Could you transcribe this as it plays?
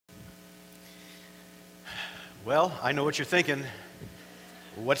Well, I know what you're thinking.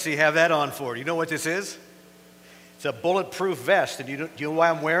 What's he have that on for? Do you know what this is? It's a bulletproof vest. And do you know why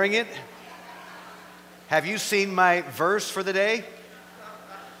I'm wearing it? Have you seen my verse for the day?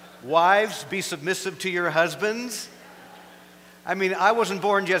 Wives, be submissive to your husbands. I mean, I wasn't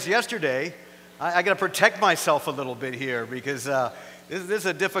born just yesterday. I got to protect myself a little bit here because this is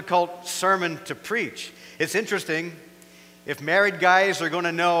a difficult sermon to preach. It's interesting. If married guys are going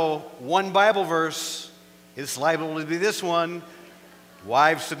to know one Bible verse, it's liable to be this one.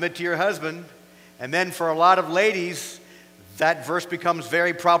 Wives, submit to your husband. And then for a lot of ladies, that verse becomes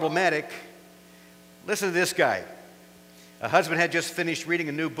very problematic. Listen to this guy. A husband had just finished reading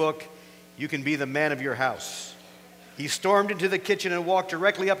a new book, You Can Be the Man of Your House. He stormed into the kitchen and walked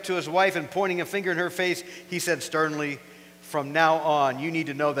directly up to his wife, and pointing a finger in her face, he said sternly, "From now on, you need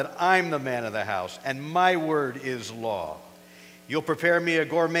to know that I'm the man of the house, and my word is law. You'll prepare me a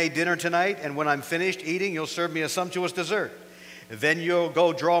gourmet dinner tonight, and when I'm finished eating, you'll serve me a sumptuous dessert. Then you'll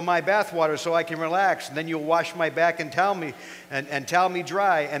go draw my bathwater so I can relax, and then you'll wash my back and towel me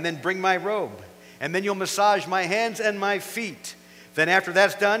dry, and then bring my robe. And then you'll massage my hands and my feet. Then after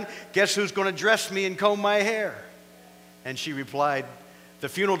that's done, guess who's going to dress me and comb my hair?" And she replied, "The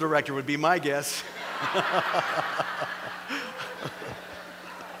funeral director would be my guess."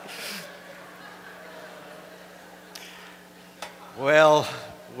 Well,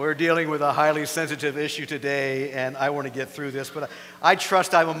 we're dealing with a highly sensitive issue today, and I want to get through this, but I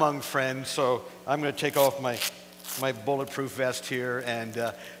trust I'm among friends, so I'm going to take off my bulletproof vest here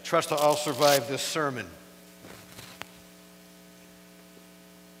and trust I'll survive this sermon.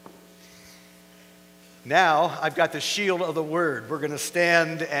 Now, I've got the shield of the Word. We're going to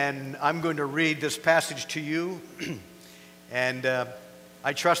stand, and I'm going to read this passage to you, and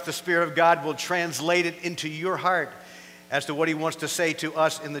I trust the Spirit of God will translate it into your heart as to what he wants to say to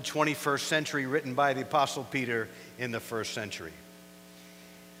us in the 21st century, written by the Apostle Peter in the first century.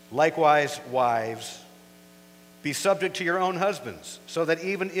 "Likewise, wives, be subject to your own husbands, so that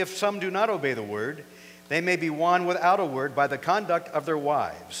even if some do not obey the word, they may be won without a word by the conduct of their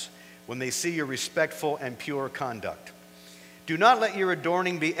wives, when they see your respectful and pure conduct. Do not let your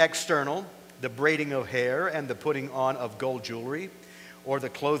adorning be external, the braiding of hair and the putting on of gold jewelry, or the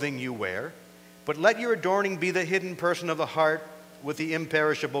clothing you wear, but let your adorning be the hidden person of the heart with the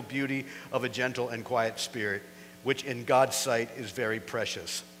imperishable beauty of a gentle and quiet spirit, which in God's sight is very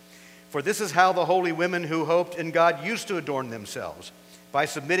precious. For this is how the holy women who hoped in God used to adorn themselves, by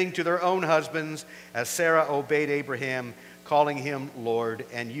submitting to their own husbands, as Sarah obeyed Abraham, calling him Lord.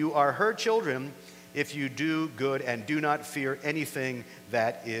 And you are her children if you do good and do not fear anything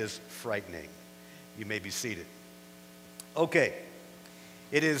that is frightening." You may be seated. Okay.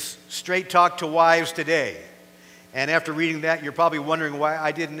 It is Straight Talk to Wives today. And after reading that, you're probably wondering why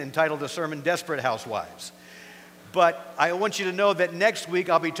I didn't entitle the sermon Desperate Housewives. But I want you to know that next week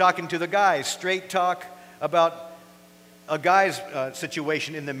I'll be talking to the guys. Straight talk about a guy's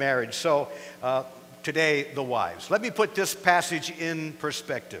situation in the marriage. So today, the wives. Let me put this passage in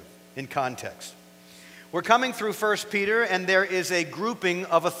perspective, in context. We're coming through 1 Peter, and there is a grouping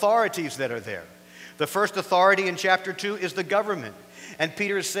of authorities that are there. The first authority in chapter 2 is the government. And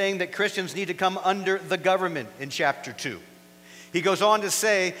Peter is saying that Christians need to come under the government in chapter 2. He goes on to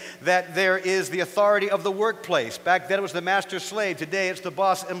say that there is the authority of the workplace. Back then it was the master-slave. Today it's the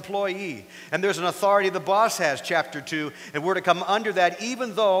boss-employee. And there's an authority the boss has, chapter 2, and we're to come under that.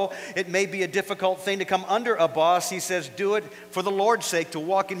 Even though it may be a difficult thing to come under a boss, he says do it for the Lord's sake, to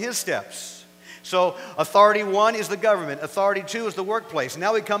walk in his steps. So authority 1 is the government. Authority 2 is the workplace.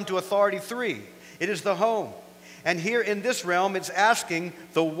 Now we come to authority 3. It is the home. And here in this realm, it's asking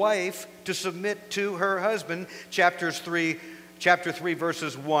the wife to submit to her husband, chapter 3,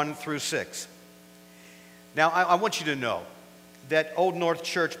 verses 1 through 6. Now, I want you to know that Old North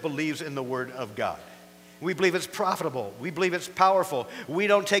Church believes in the Word of God. We believe it's profitable. We believe it's powerful. We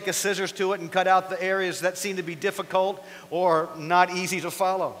don't take a scissors to it and cut out the areas that seem to be difficult or not easy to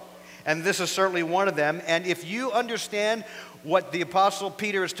follow. And this is certainly one of them. And if you understand what the Apostle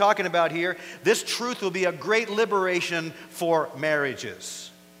Peter is talking about here, this truth will be a great liberation for marriages.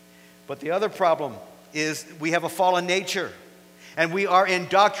 But the other problem is we have a fallen nature, and we are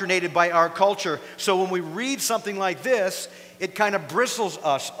indoctrinated by our culture. So when we read something like this, it kind of bristles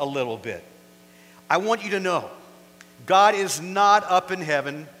us a little bit. I want you to know, God is not up in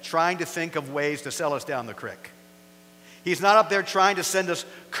heaven trying to think of ways to sell us down the creek. He's not up there trying to send us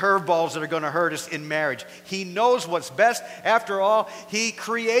curveballs that are going to hurt us in marriage. He knows what's best. After all, he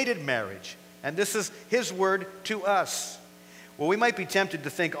created marriage. And this is his word to us. Well, we might be tempted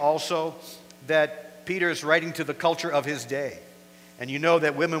to think also that Peter is writing to the culture of his day. and you know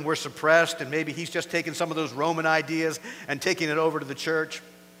that women were suppressed, and maybe he's just taking some of those Roman ideas and taking it over to the church.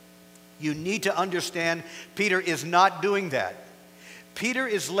 You need to understand Peter is not doing that. Peter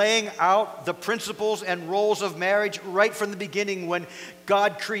is laying out the principles and roles of marriage right from the beginning when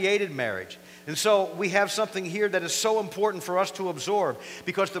God created marriage. And so we have something here that is so important for us to absorb,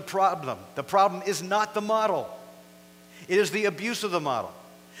 because the problem is not the model. It is the abuse of the model.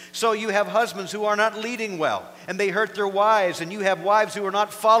 So you have husbands who are not leading well, and they hurt their wives, and you have wives who are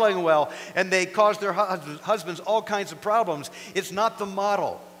not following well, and they cause their husbands all kinds of problems. It's not the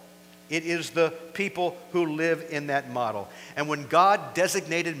model. It is the people who live in that model. And when God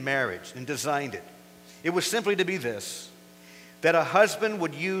designated marriage and designed it, it was simply to be this, that a husband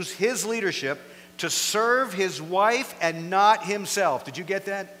would use his leadership to serve his wife and not himself. Did you get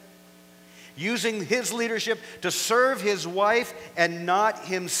that? Using his leadership to serve his wife and not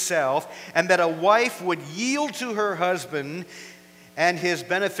himself, and that a wife would yield to her husband and his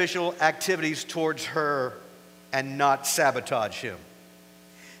beneficial activities towards her and not sabotage him.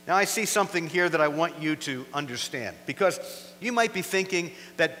 Now, I see something here that I want you to understand, because you might be thinking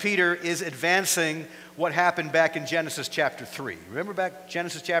that Peter is advancing what happened back in Genesis chapter 3. Remember back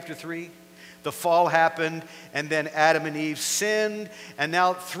Genesis chapter 3? The fall happened, and then Adam and Eve sinned, and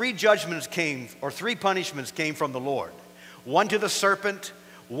now three punishments came from the Lord. One to the serpent,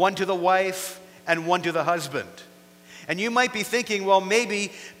 one to the wife, and one to the husband. And you might be thinking, well,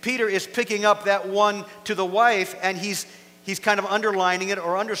 maybe Peter is picking up that one to the wife, and he's kind of underlining it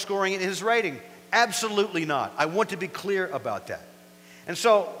or underscoring it in his writing. Absolutely not. I want to be clear about that. And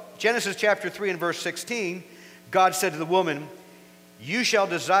so, Genesis chapter 3 and verse 16, God said to the woman, your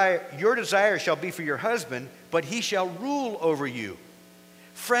desire shall be for your husband, but he shall rule over you.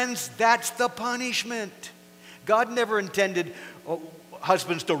 Friends, that's the punishment. God never intended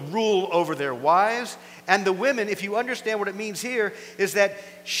husbands to rule over their wives. And the women, if you understand what it means here, is that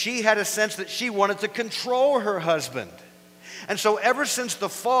she had a sense that she wanted to control her husband. And so ever since the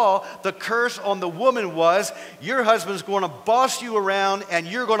fall, the curse on the woman was, your husband's going to boss you around and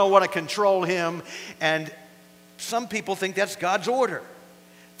you're going to want to control him. And some people think that's God's order.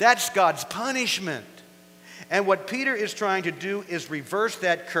 That's God's punishment. And what Peter is trying to do is reverse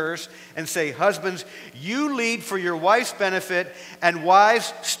that curse and say, husbands, you lead for your wife's benefit, and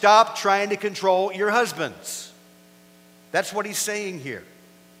wives, stop trying to control your husbands. That's what he's saying here.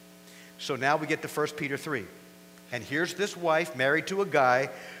 So now we get to 1 Peter 3. And here's this wife married to a guy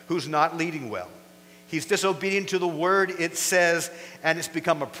who's not leading well. He's disobedient to the word it says, and it's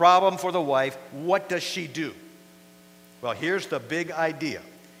become a problem for the wife. What does she do? Well, here's the big idea,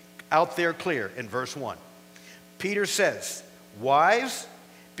 out there clear in verse 1. Peter says, wives,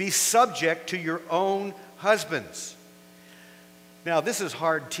 be subject to your own husbands. Now, this is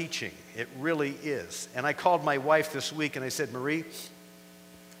hard teaching. It really is. And I called my wife this week and I said, Marie,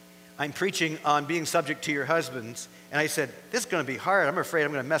 I'm preaching on being subject to your husbands. And I said, this is going to be hard. I'm afraid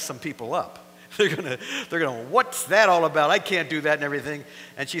I'm going to mess some people up. They're going to, what's that all about? I can't do that and everything.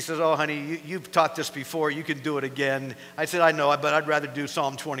 And she says, oh, honey, you've taught this before. You can do it again. I said, I know, but I'd rather do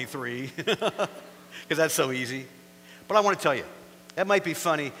Psalm 23 because that's so easy. But I want to tell you, that might be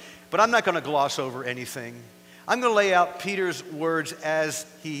funny, but I'm not going to gloss over anything. I'm going to lay out Peter's words as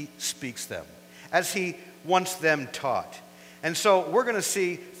he speaks them, as he wants them taught. And so we're going to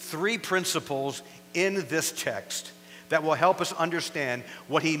see three principles in this text that will help us understand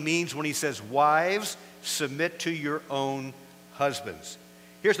what he means when he says, wives, submit to your own husbands.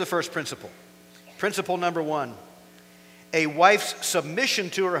 Here's the first principle. Principle number 1, a wife's submission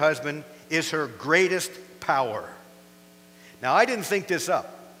to her husband is her greatest power. Now, I didn't think this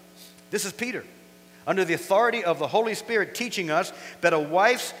up. This is Peter, under the authority of the Holy Spirit, teaching us that a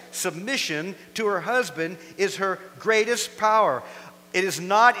wife's submission to her husband is her greatest power. It is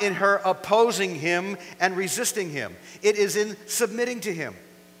not in her opposing him and resisting him. It is in submitting to him.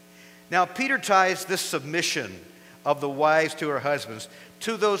 Now, Peter ties this submission of the wives to her husbands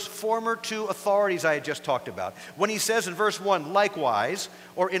to those former two authorities I had just talked about. When he says in verse 1, likewise,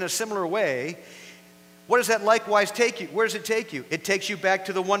 or in a similar way, what does that likewise take you? Where does it take you? It takes you back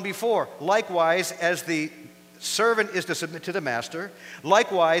to the one before. Likewise, as the servant is to submit to the master,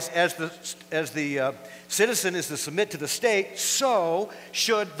 likewise, as the citizen is to submit to the state, so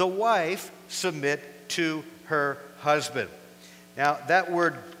should the wife submit to her husband. Now, that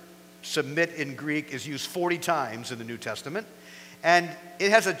word submit in Greek is used 40 times in the New Testament, and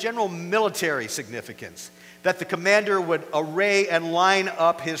it has a general military significance, that the commander would array and line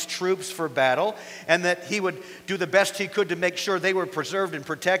up his troops for battle, and that he would do the best he could to make sure they were preserved and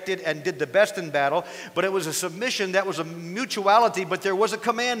protected and did the best in battle. But it was a submission that was a mutuality, but there was a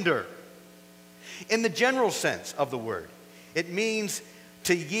commander. In the general sense of the word, It means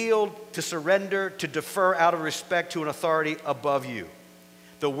to yield, to surrender, to defer out of respect to an authority above you.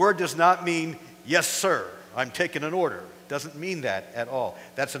 The word does not mean, yes, sir, I'm taking an order. It doesn't mean that at all.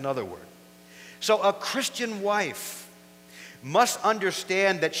 That's another word. So a Christian wife must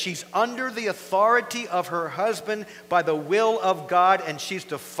understand that she's under the authority of her husband by the will of God, and she's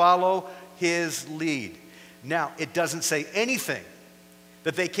to follow his lead. Now, it doesn't say anything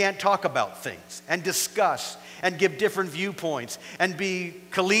that they can't talk about things and discuss and give different viewpoints and be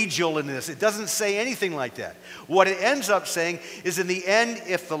collegial in this. It doesn't say anything like that. What it ends up saying is, in the end,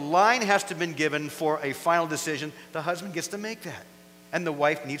 if the line has to be given for a final decision, the husband gets to make that, and the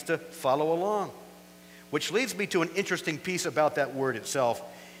wife needs to follow along. Which leads me to an interesting piece about that word itself,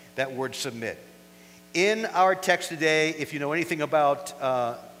 that word submit. In our text today, if you know anything about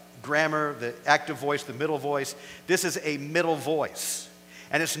grammar, the active voice, the middle voice, this is a middle voice.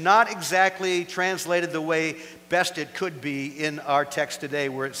 And it's not exactly translated the way best it could be in our text today,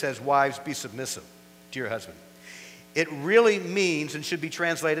 where it says, wives, be submissive to your husband. It really means, and should be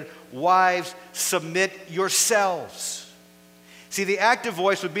translated, wives, submit yourselves. See, the active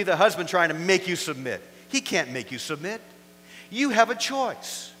voice would be the husband trying to make you submit. He can't make you submit. You have a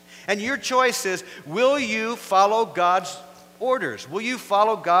choice. And your choice is, will you follow God's orders? Will you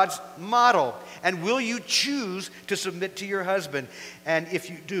follow God's model? And will you choose to submit to your husband? And if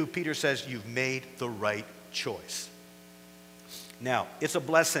you do, Peter says, you've made the right choice. Now, it's a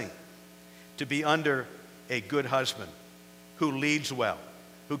blessing to be under a good husband who leads well,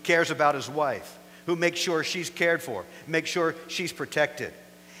 who cares about his wife, who makes sure she's cared for, makes sure she's protected.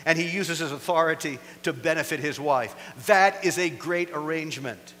 And he uses his authority to benefit his wife. That is a great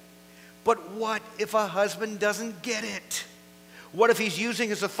arrangement. But what if a husband doesn't get it? What if he's using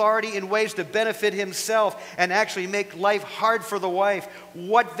his authority in ways to benefit himself and actually make life hard for the wife?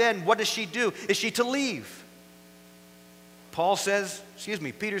 What then? What does she do? Is she to leave?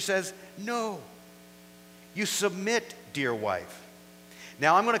 Peter says, no. You submit, dear wife.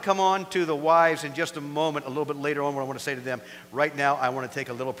 Now, I'm going to come on to the wives in just a moment, a little bit later on, what I want to say to them. Right now, I want to take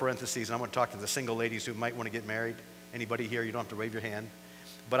a little parenthesis, and I want to talk to the single ladies who might want to get married. Anybody here, you don't have to wave your hand.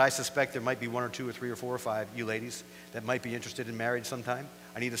 But I suspect there might be 1 or 2 or 3 or 4 or 5, you ladies, that might be interested in marriage sometime.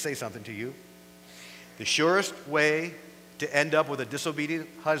 I need to say something to you. The surest way to end up with a disobedient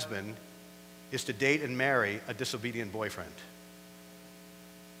husband is to date and marry a disobedient boyfriend.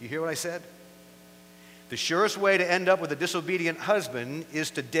 You hear what I said? The surest way to end up with a disobedient husband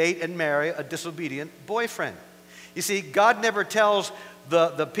is to date and marry a disobedient boyfriend. You see, God never tells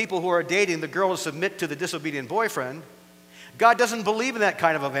the people who are dating the girl to submit to the disobedient boyfriend. God doesn't believe in that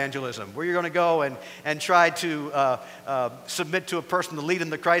kind of evangelism, where you're going to go and try to submit to a person to lead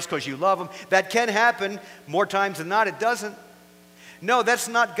them to Christ because you love them. That can happen. More times than not, it doesn't. No, that's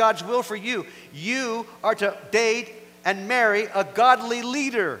not God's will for you. You are to date and marry a godly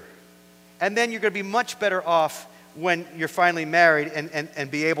leader. And then you're going to be much better off when you're finally married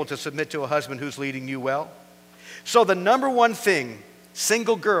and be able to submit to a husband who's leading you well. So the number one thing,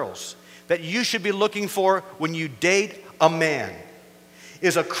 single girls, that you should be looking for when you date a man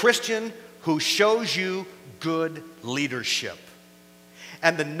is a Christian who shows you good leadership.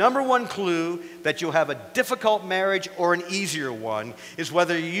 And the number one clue that you'll have a difficult marriage or an easier one is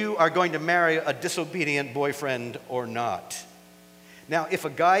whether you are going to marry a disobedient boyfriend or not. Now, if a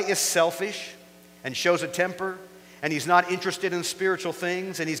guy is selfish and shows a temper and he's not interested in spiritual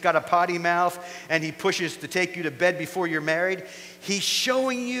things and he's got a potty mouth and he pushes to take you to bed before you're married, he's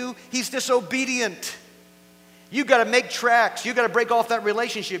showing you he's disobedient. You got to make tracks. You got to break off that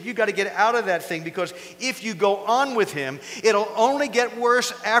relationship. You got to get out of that thing, because if you go on with him, it'll only get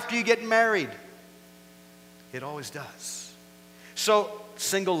worse after you get married. It always does. So,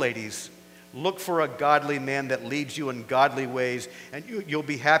 single ladies, look for a godly man that leads you in godly ways, and you'll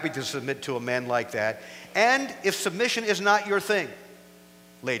be happy to submit to a man like that. And if submission is not your thing,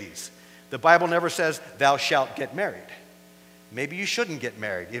 ladies, the Bible never says, thou shalt get married. Maybe you shouldn't get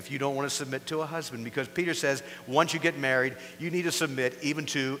married if you don't want to submit to a husband, because Peter says once you get married, you need to submit even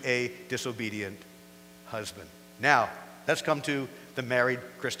to a disobedient husband. Now, let's come to the married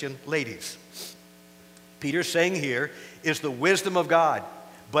Christian ladies. Peter's saying here is the wisdom of God.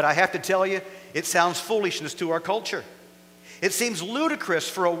 But I have to tell you, it sounds foolishness to our culture. It seems ludicrous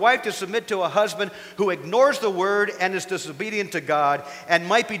for a wife to submit to a husband who ignores the word and is disobedient to God and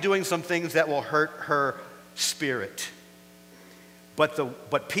might be doing some things that will hurt her spirit.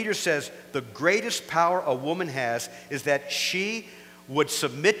 But Peter says the greatest power a woman has is that she would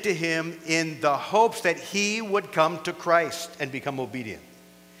submit to him in the hopes that he would come to Christ and become obedient.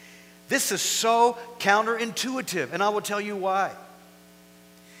 This is so counterintuitive, and I will tell you why.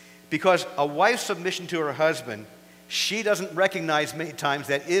 Because a wife's submission to her husband she doesn't recognize many times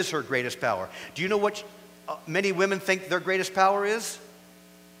that is her greatest power. Do you know what many women think their greatest power is?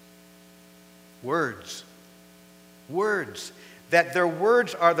 Words. Words. That their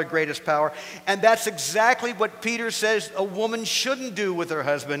words are the greatest power. And that's exactly what Peter says a woman shouldn't do with her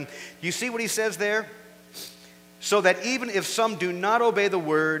husband. You see what he says there? So that even if some do not obey the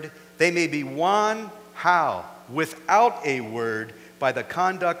word, they may be won. How? Without a word, by the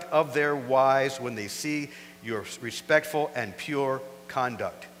conduct of their wives when they see your respectful and pure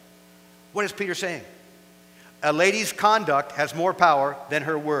conduct. What is Peter saying? A lady's conduct has more power than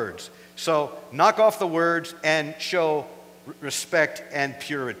her words. So knock off the words and show respect and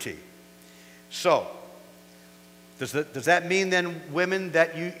purity. So, does that mean then, women,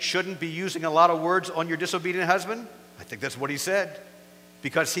 that you shouldn't be using a lot of words on your disobedient husband? I think that's what he said.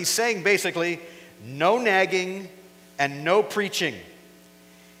 Because he's saying basically, no nagging and no preaching.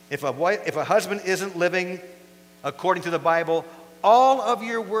 If a husband isn't living according to the Bible, all of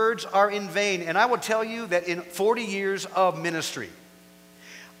your words are in vain. And I will tell you that in 40 years of ministry,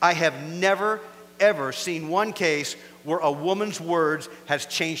 I have never, ever seen one case where a woman's words has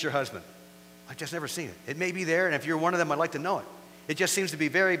changed her husband. I've just never seen it. It may be there, and if you're one of them, I'd like to know it. It just seems to be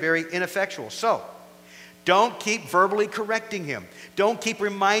very, very ineffectual. So, don't keep verbally correcting him. Don't keep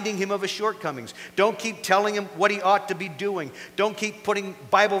reminding him of his shortcomings. Don't keep telling him what he ought to be doing. Don't keep putting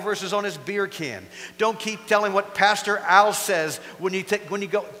Bible verses on his beer can. Don't keep telling what Pastor Al says when you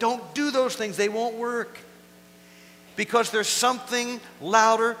go. Don't do those things. They won't work. Because there's something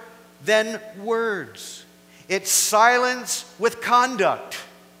louder than words. It's silence with conduct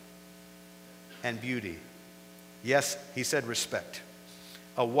and beauty. Yes, he said respect.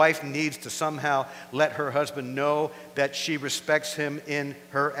 A wife needs to somehow let her husband know that she respects him in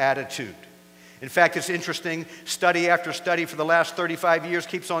her attitude. In fact, it's interesting, study after study for the last 35 years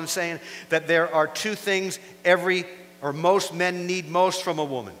keeps on saying that there are two things most men need most from a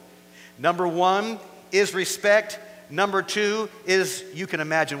woman. Number one is respect. Number two is, you can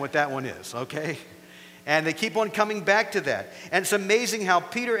imagine what that one is, okay? And they keep on coming back to that. And it's amazing how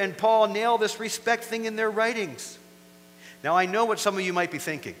Peter and Paul nail this respect thing in their writings. Now, I know what some of you might be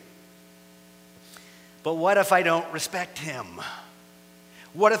thinking. But what if I don't respect him?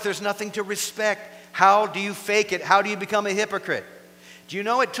 What if there's nothing to respect? How do you fake it? How do you become a hypocrite? Do you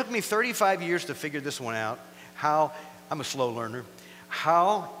know it took me 35 years to figure this one out? I'm a slow learner.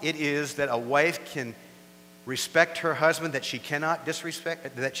 How it is that a wife can respect her husband that she cannot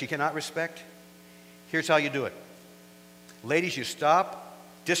respect? Here's how you do it. Ladies, you stop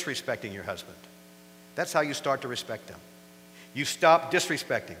disrespecting your husband. That's how you start to respect him. You stop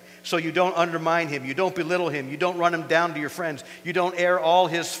disrespecting. So you don't undermine him. You don't belittle him. You don't run him down to your friends. You don't air all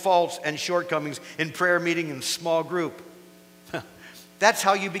his faults and shortcomings in prayer meeting and small group. That's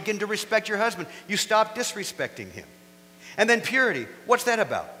how you begin to respect your husband. You stop disrespecting him. And then purity. What's that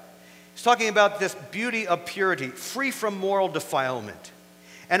about? He's talking about this beauty of purity, free from moral defilement.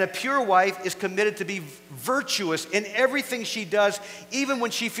 And a pure wife is committed to be virtuous in everything she does, even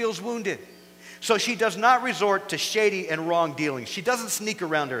when she feels wounded. So she does not resort to shady and wrong dealings. She doesn't sneak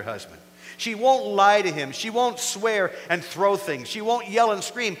around her husband. She won't lie to him. She won't swear and throw things. She won't yell and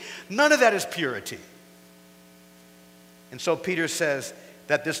scream. None of that is purity. And so Peter says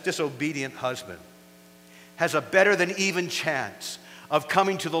that this disobedient husband has a better than even chance of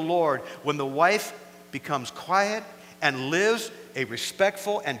coming to the Lord when the wife becomes quiet and lives a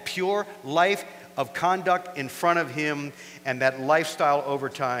respectful and pure life of conduct in front of him, and that lifestyle over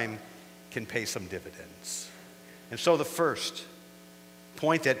time can pay some dividends. And so the first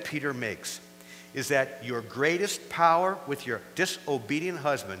point that Peter makes is that your greatest power with your disobedient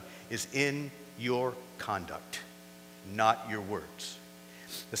husband is in your conduct, not your words.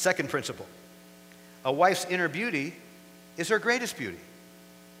 The second principle, a wife's inner beauty is her greatest beauty.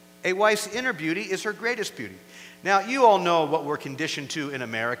 A wife's inner beauty is her greatest beauty. Now, you all know what we're conditioned to in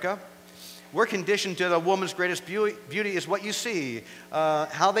America. We're conditioned to the woman's greatest beauty is what you see,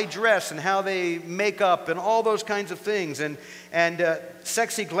 how they dress and how they make up and all those kinds of things, and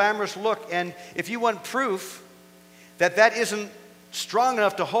sexy, glamorous look. And if you want proof that that isn't strong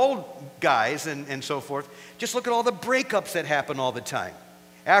enough to hold guys and so forth, just look at all the breakups that happen all the time.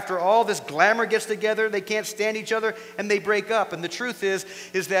 After all this glamour gets together, they can't stand each other and they break up. And the truth is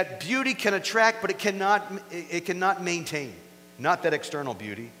that beauty can attract, but it cannot maintain. Not that external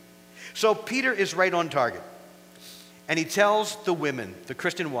beauty. So Peter is right on target. And he tells the women, the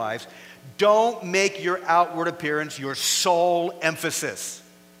Christian wives, don't make your outward appearance your sole emphasis.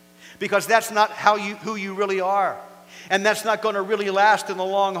 Because that's not who you really are. And that's not going to really last in the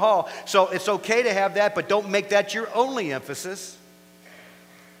long haul. So it's okay to have that, but don't make that your only emphasis.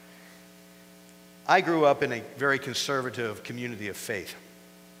 I grew up in a very conservative community of faith.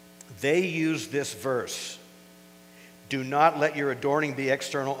 They use this verse, do not let your adorning be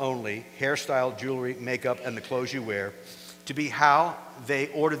external only, hairstyle, jewelry, makeup, and the clothes you wear, to be how they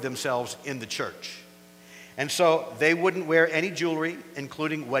ordered themselves in the church. And so they wouldn't wear any jewelry,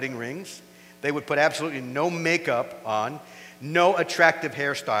 including wedding rings. They would put absolutely no makeup on, no attractive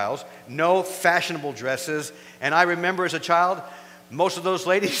hairstyles, no fashionable dresses. And I remember as a child, most of those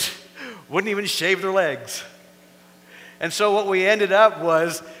ladies wouldn't even shave their legs. And so what we ended up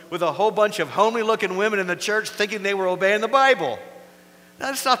was with a whole bunch of homely-looking women in the church thinking they were obeying the Bible.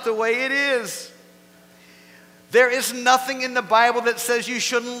 That's not the way it is. There is nothing in the Bible that says you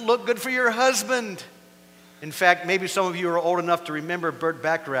shouldn't look good for your husband. In fact, maybe some of you are old enough to remember Burt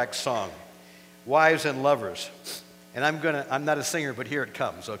Bacharach's song, Wives and Lovers. And I'm not a singer, but here it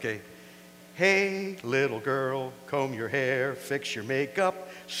comes, okay? Hey, little girl, comb your hair, fix your makeup.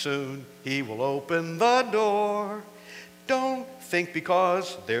 Soon he will open the door. Don't think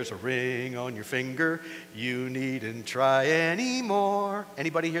because there's a ring on your finger, you needn't try anymore.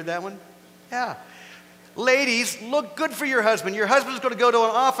 Anybody hear that one? Yeah. Ladies, look good for your husband. Your husband's going to go to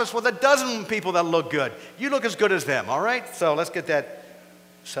an office with a dozen people that look good. You look as good as them, all right? So let's get that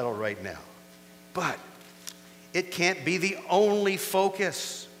settled right now. But it can't be the only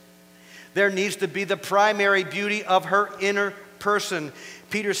focus. There needs to be the primary beauty of her inner person.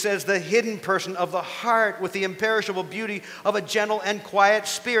 Peter says the hidden person of the heart with the imperishable beauty of a gentle and quiet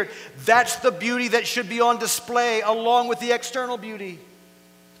spirit. That's the beauty that should be on display along with the external beauty.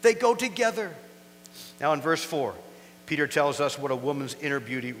 They go together. Now in verse 4, Peter tells us what a woman's inner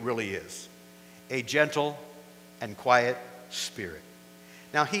beauty really is. A gentle and quiet spirit.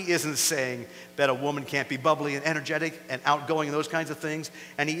 Now, he isn't saying that a woman can't be bubbly and energetic and outgoing and those kinds of things.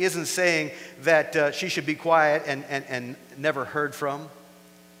 And he isn't saying that she should be quiet and never heard from.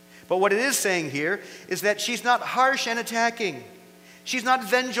 But what it is saying here is that she's not harsh and attacking. She's not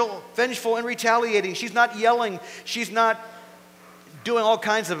vengeful and retaliating. She's not yelling. She's not doing all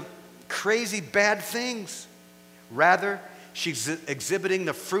kinds of crazy bad things. Rather, she's exhibiting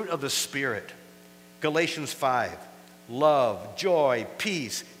the fruit of the Spirit. Galatians 5. Love, joy,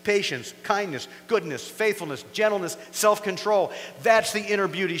 peace, patience, kindness, goodness, faithfulness, gentleness, self-control. That's the inner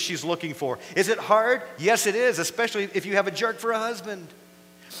beauty she's looking for. Is it hard? Yes, it is, especially if you have a jerk for a husband.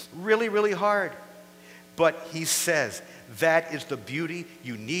 Really, really hard. But he says that is the beauty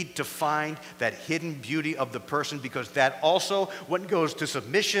you need to find, that hidden beauty of the person, because that also, when it goes to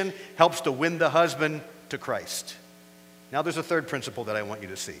submission, helps to win the husband to Christ. Now there's a third principle that I want you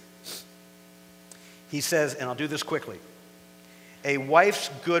to see. He says, and I'll do this quickly, a wife's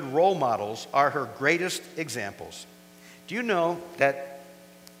good role models are her greatest examples. Do you know that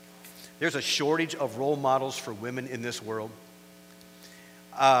there's a shortage of role models for women in this world?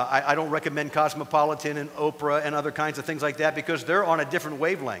 I don't recommend Cosmopolitan and Oprah and other kinds of things like that because they're on a different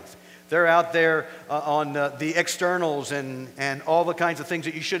wavelength. They're out there on the externals and all the kinds of things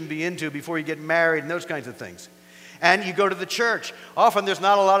that you shouldn't be into before you get married and those kinds of things. And you go to the church. Often there's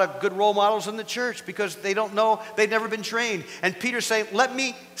not a lot of good role models in the church because they don't know, they've never been trained. And Peter's saying, let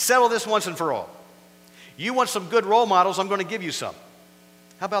me settle this once and for all. You want some good role models, I'm going to give you some.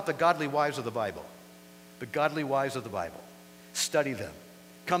 How about the godly wives of the Bible? The godly wives of the Bible. Study them.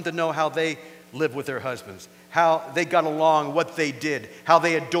 Come to know how they live with their husbands, how they got along, what they did, how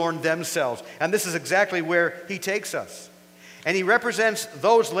they adorned themselves. And this is exactly where he takes us. And he represents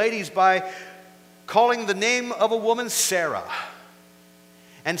those ladies by calling the name of a woman Sarah.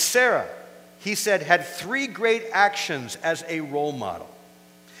 And Sarah, he said, had three great actions as a role model.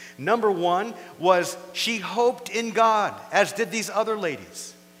 Number one was she hoped in God, as did these other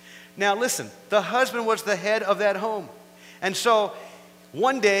ladies. Now listen, the husband was the head of that home. And so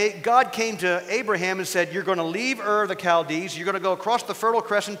one day, God came to Abraham and said, you're going to leave Ur of the Chaldees, you're going to go across the Fertile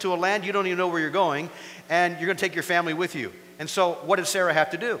Crescent to a land you don't even know where you're going, and you're going to take your family with you. And so what did Sarah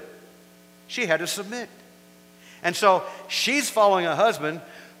have to do? She had to submit. And so she's following a husband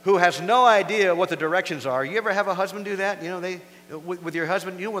who has no idea what the directions are. You ever have a husband do that? You know, with your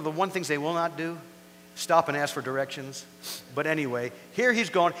husband, you know what the one things they will not do? Stop and ask for directions. But anyway, here he's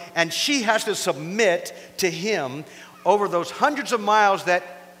going, and she has to submit to him over those hundreds of miles that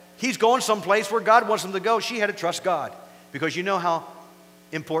he's going someplace where God wants him to go. She had to trust God because you know how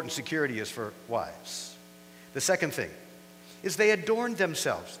important security is for wives. The second thing is they adorned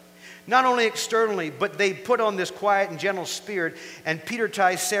themselves. Not only externally, but they put on this quiet and gentle spirit, and Peter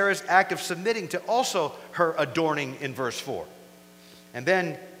ties Sarah's act of submitting to also her adorning in verse 4. And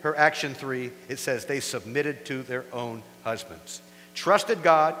then her action 3, it says they submitted to their own husbands. Trusted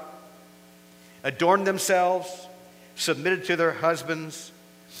God, adorned themselves, submitted to their husbands,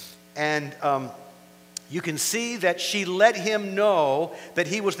 and you can see that she let him know that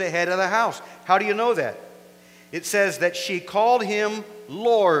he was the head of the house. How do you know that? It says that she called him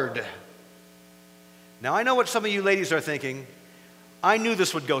Lord. Now, I know what some of you ladies are thinking. I knew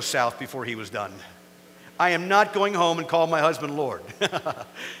this would go south before he was done. I am not going home and call my husband Lord.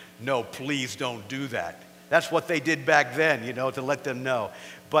 No, please don't do that. That's what they did back then, to let them know.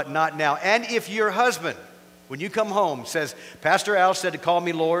 But not now. And if your husband, when you come home, says, Pastor Al said to call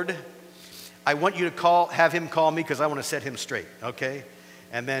me Lord, I want you to have him call me because I want to set him straight, okay?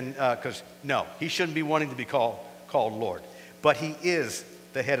 And then, because no, he shouldn't be wanting to be called Lord. But he is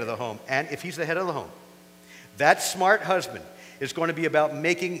the head of the home. And if he's the head of the home, that smart husband is going to be about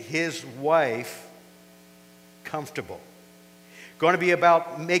making his wife comfortable. Going to be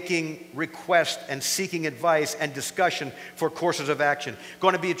about making requests and seeking advice and discussion for courses of action.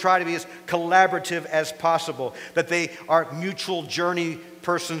 Going to try to be as collaborative as possible. That they are mutual journey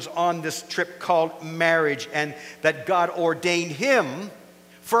persons on this trip called marriage, and that God ordained him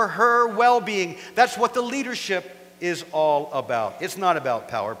for her well-being. That's what the leadership is all about. It's not about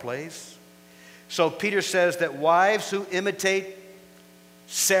power plays. So Peter says that wives who imitate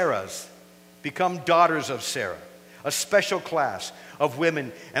Sarah's become daughters of Sarah, a special class of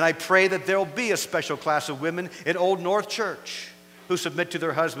women. And I pray that there will be a special class of women in Old North Church who submit to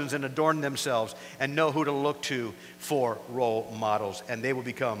their husbands and adorn themselves and know who to look to for role models. And they will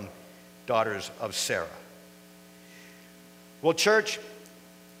become daughters of Sarah. Well, church,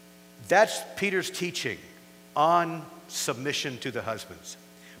 that's Peter's teaching on submission to the husbands.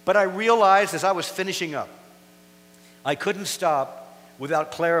 But I realized as I was finishing up, I couldn't stop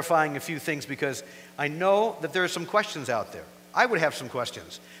without clarifying a few things because I know that there are some questions out there. I would have some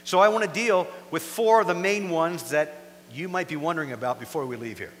questions. So I want to deal with 4 of the main ones that you might be wondering about before we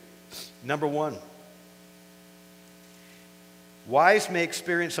leave here. Number 1, wives may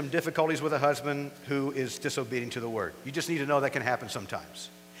experience some difficulties with a husband who is disobedient to the word. You just need to know that can happen sometimes.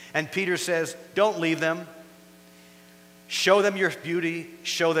 And Peter says, don't leave them. Show them your beauty,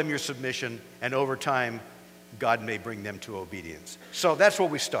 show them your submission, and over time, God may bring them to obedience. So that's where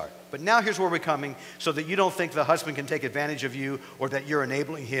we start. But now here's where we're coming so that you don't think the husband can take advantage of you or that you're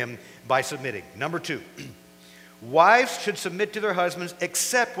enabling him by submitting. Number 2, wives should submit to their husbands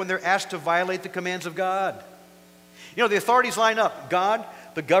except when they're asked to violate the commands of God. The authorities line up. God,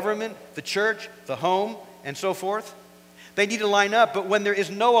 the government, the church, the home, and so forth. They need to line up, but when there is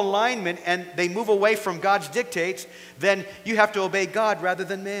no alignment and they move away from God's dictates, then you have to obey God rather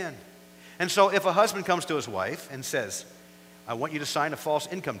than man. And so if a husband comes to his wife and says, I want you to sign a false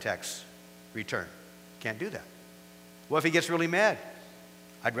income tax return, can't do that. Well, if he gets really mad,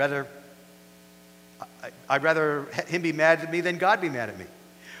 I'd rather him be mad at me than God be mad at me.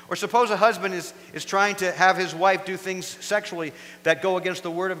 Or suppose a husband is trying to have his wife do things sexually that go against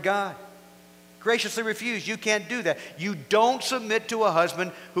the word of God. Graciously refuse. You can't do that. You don't submit to a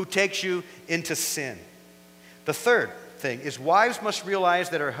husband who takes you into sin. The third thing is wives must realize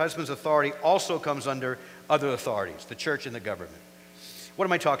that her husband's authority also comes under other authorities, the church and the government. What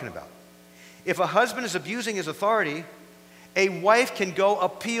am I talking about? If a husband is abusing his authority, a wife can go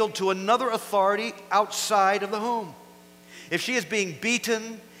appeal to another authority outside of the home. If she is being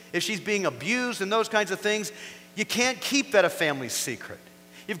beaten, if she's being abused and those kinds of things, you can't keep that a family secret.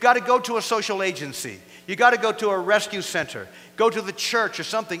 You've got to go to a social agency. You've got to go to a rescue center. Go to the church or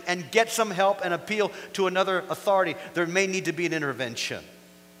something and get some help and appeal to another authority. There may need to be an intervention.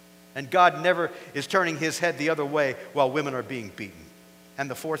 And God never is turning his head the other way while women are being beaten. And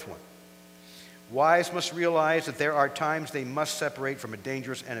the fourth one, wives must realize that there are times they must separate from a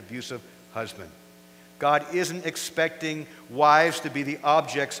dangerous and abusive husband. God isn't expecting wives to be the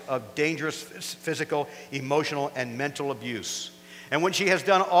objects of dangerous physical, emotional, and mental abuse. And when she has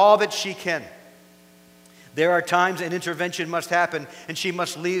done all that she can, there are times an intervention must happen and she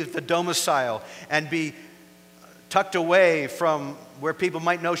must leave the domicile and be tucked away from where people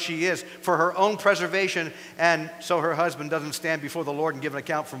might know she is for her own preservation and so her husband doesn't stand before the Lord and give an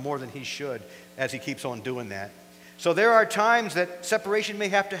account for more than he should as he keeps on doing that. So there are times that separation may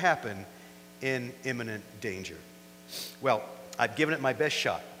have to happen in imminent danger. Well, I've given it my best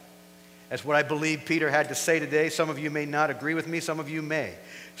shot. That's what I believe Peter had to say today. Some of you may not agree with me. Some of you may.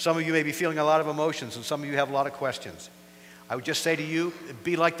 Some of you may be feeling a lot of emotions, and some of you have a lot of questions. I would just say to you,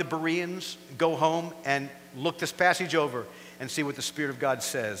 be like the Bereans. Go home and look this passage over and see what the Spirit of God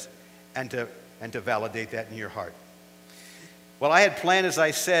says and to validate that in your heart. Well, I had planned, as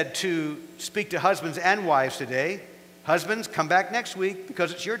I said, to speak to husbands and wives today. Husbands, come back next week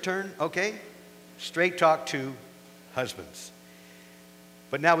because it's your turn, okay? Straight talk to husbands.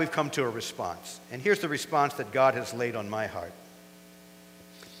 But now we've come to a response. And here's the response that God has laid on my heart.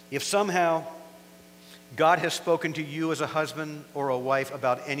 If somehow God has spoken to you as a husband or a wife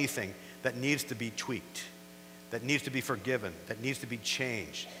about anything that needs to be tweaked, that needs to be forgiven, that needs to be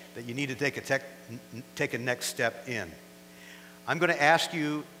changed, that you need to take a next step in, I'm going to ask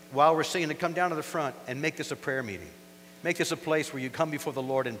you, while we're singing, to come down to the front and make this a prayer meeting. Make this a place where you come before the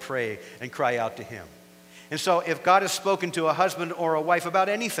Lord and pray and cry out to Him. And so if God has spoken to a husband or a wife about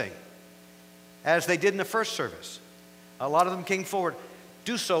anything, as they did in the first service, a lot of them came forward,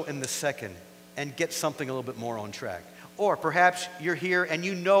 do so in the second and get something a little bit more on track. Or perhaps you're here and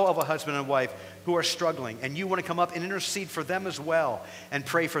you know of a husband and wife who are struggling and you want to come up and intercede for them as well and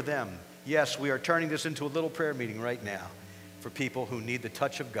pray for them. Yes, we are turning this into a little prayer meeting right now for people who need the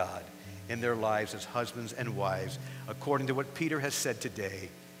touch of God in their lives as husbands and wives. According to what Peter has said today,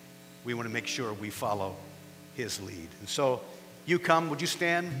 we want to make sure we follow his lead. And so you come, would you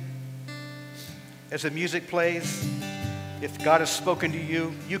stand as the music plays? If God has spoken to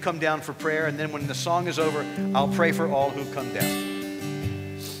you, you come down for prayer, and then when the song is over, I'll pray for all who come down.